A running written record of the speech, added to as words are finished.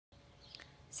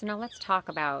So now let's talk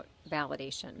about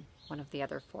validation, one of the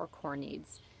other 4 core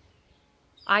needs.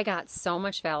 I got so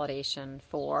much validation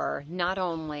for not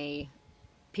only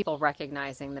people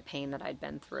recognizing the pain that I'd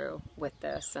been through with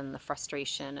this and the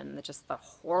frustration and just the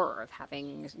horror of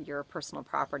having your personal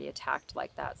property attacked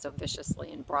like that so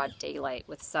viciously in broad daylight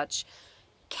with such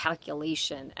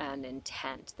calculation and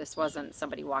intent. This wasn't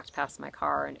somebody walked past my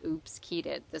car and oops, keyed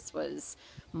it. This was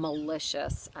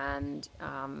malicious and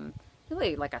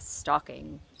really like a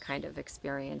stalking kind of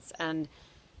experience. And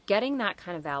getting that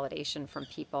kind of validation from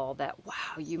people that,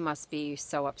 wow, you must be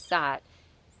so upset,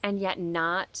 and yet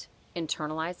not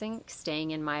internalizing,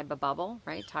 staying in my bubble,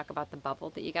 right? Talk about the bubble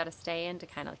that you got to stay in to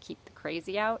kind of keep the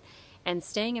crazy out. And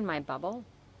staying in my bubble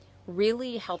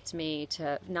really helped me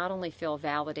to not only feel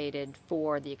validated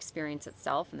for the experience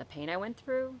itself and the pain I went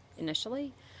through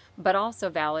initially, but also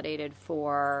validated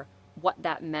for what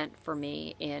that meant for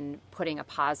me in putting a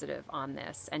positive on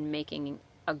this and making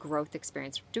a growth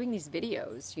experience, doing these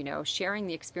videos, you know, sharing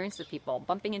the experience with people,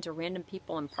 bumping into random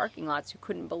people in parking lots who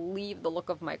couldn't believe the look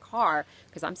of my car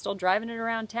because I'm still driving it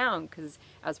around town because,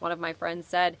 as one of my friends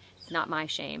said, it's not my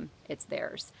shame, it's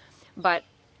theirs. But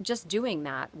just doing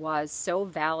that was so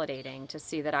validating to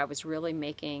see that I was really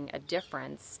making a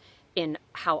difference in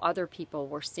how other people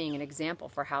were seeing an example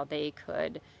for how they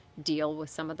could deal with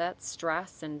some of that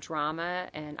stress and drama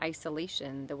and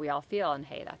isolation that we all feel. And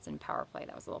hey, that's in Power Play.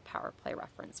 That was a little Power Play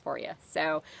reference for you.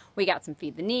 So we got some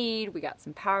Feed the Need, we got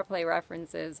some Power Play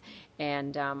references,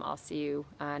 and I'll see you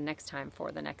next time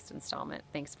for the next installment.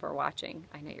 Thanks for watching.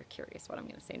 I know you're curious what I'm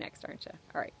going to say next, aren't you?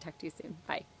 All right, talk to you soon.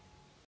 Bye.